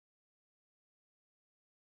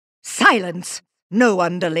Silence! No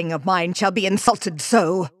underling of mine shall be insulted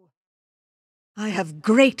so. I have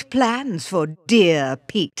great plans for dear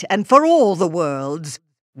Pete and for all the worlds,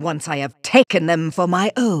 once I have taken them for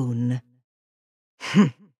my own.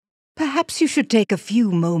 Perhaps you should take a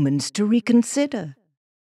few moments to reconsider.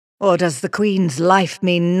 Or does the Queen's life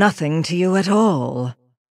mean nothing to you at all?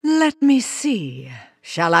 Let me see.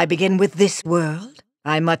 Shall I begin with this world?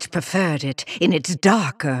 I much preferred it in its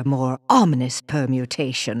darker, more ominous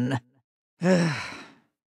permutation.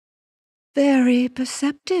 Very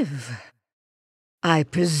perceptive. I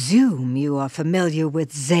presume you are familiar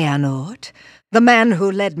with Xehanort, the man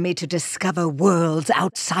who led me to discover worlds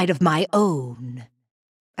outside of my own.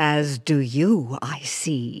 As do you, I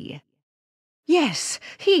see. Yes,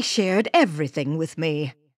 he shared everything with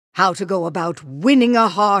me. How to go about winning a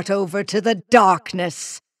heart over to the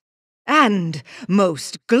darkness. And,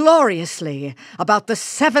 most gloriously, about the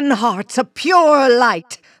 7 hearts of pure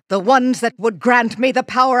light, the ones that would grant me the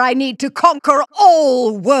power I need to conquer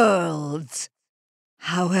all worlds.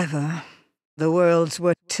 However, the worlds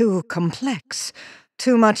were too complex,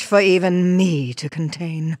 too much for even me to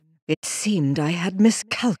contain. It seemed I had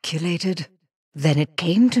miscalculated. Then it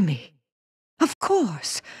came to me. Of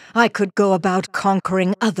course, I could go about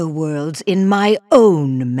conquering other worlds in my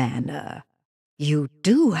own manner. You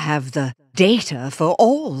do have the data for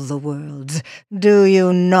all the worlds, do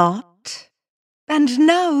you not? And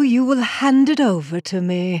now you will hand it over to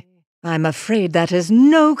me. I'm afraid that is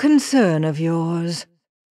no concern of yours.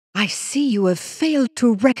 I see you have failed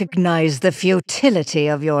to recognize the futility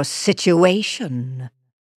of your situation.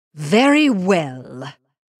 Very well.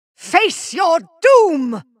 Face your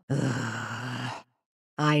doom!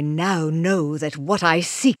 I now know that what I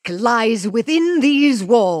seek lies within these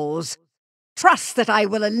walls. Trust that I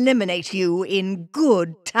will eliminate you in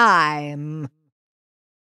good time.